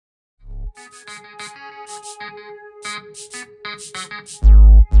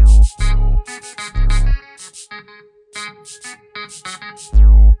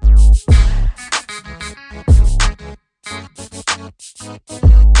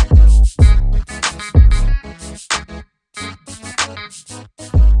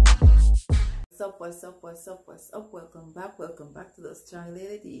What's up? Welcome back to the Strong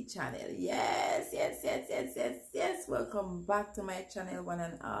Lady D channel. Yes. Welcome back to my channel, one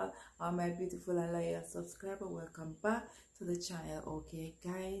and all my beautiful and loyal subscribers. Welcome back to the channel, okay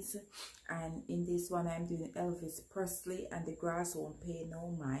guys. And in this one I'm doing Elvis Presley and the Grass Won't Pay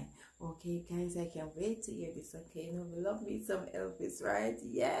No Mind. Okay guys, I can't wait to hear this. Okay, you know we love me some Elvis, right?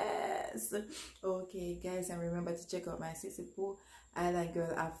 Yes. Okay guys, and remember to check out my Sissy Pooh Island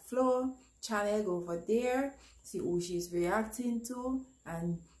Girl at Flow channel. Go over there, see who she's reacting to,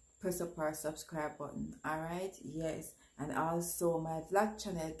 and press up our subscribe button. All right, yes. And also my vlog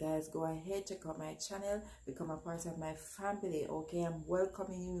channel, guys, go ahead, check out my channel, become a part of my family. Okay, I'm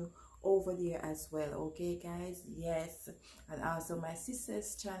welcoming you over there as well. Okay guys, yes. And also my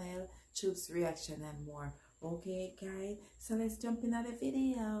sister's channel, CHUPS reaction and more. Okay guys, so let's jump into the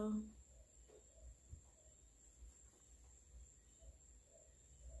video.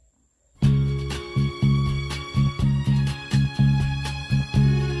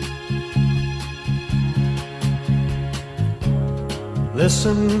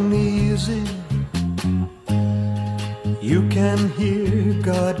 Listen easy, you can hear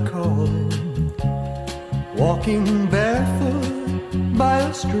God calling, walking barefoot by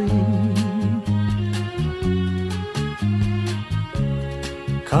a stream.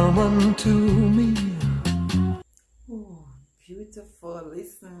 Come unto me. Oh, beautiful.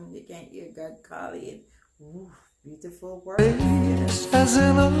 Listen, you can hear God calling. Oh, beautiful words. As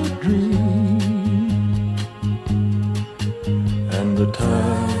in a dream. And the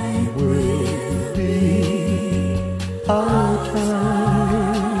time will be our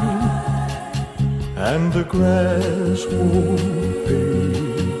time, and the grass won't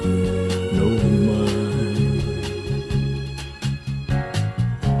pay no mind.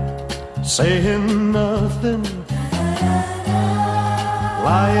 Saying nothing,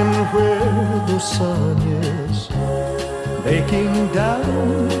 lying where the sun is, baking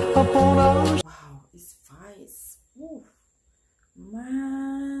down upon our.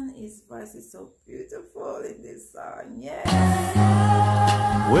 Man, his voice is so beautiful in this song, yes.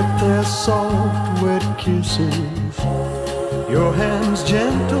 With their soft, wet kisses, your hands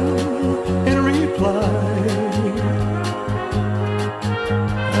gentle in reply,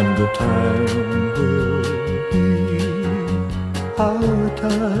 and the time will be our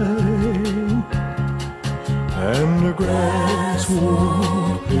time, and the grass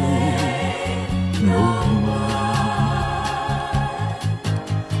won't pay no mind.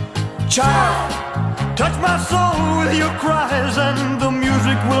 Child, touch my soul with your cries, and the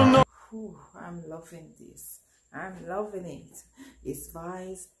music will know. Ooh, I'm loving this. I'm loving it. His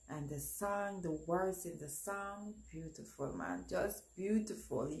voice and the song, the words in the song, beautiful, man. Just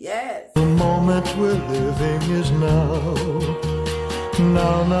beautiful, yes. The moment we're living is now.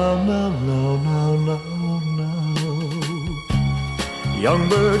 Now. Young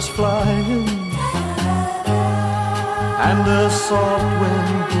birds flying, and the soft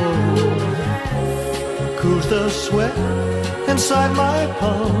wind blows, cools the sweat inside my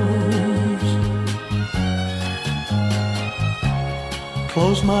palms.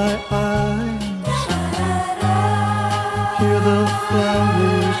 Close my eyes, hear the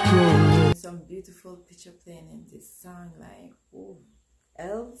flowers grow. Some beautiful picture playing in this song, like, oh,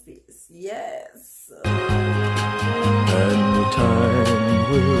 Elvis, yes. And the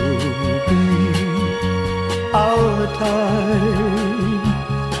time will be our time,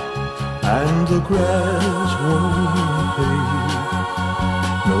 and the grass won't pay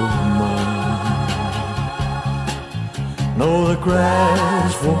no mind. No, the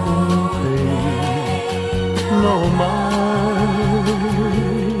grass won't pay no mind.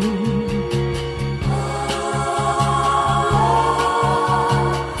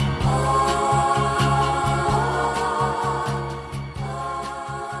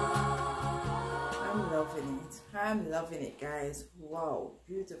 I'm loving it, guys. Wow,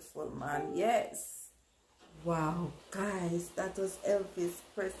 beautiful, man. Yes. Wow, guys, that was Elvis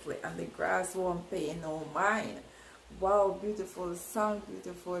Presley and the Grass Won't Pay No Mind. Wow, beautiful song,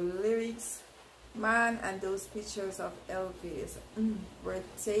 beautiful lyrics, man, and those pictures of Elvis were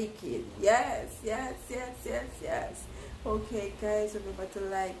taken. Yes. Okay guys, remember to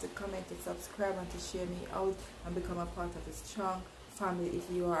like, to comment, to subscribe, and to share me out and become a part of a strong family if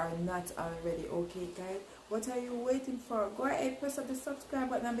you are not already. Okay guys, What are you waiting for? Go ahead, press up the subscribe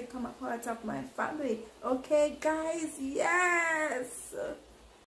button and become a part of my family. Okay, guys? Yeah.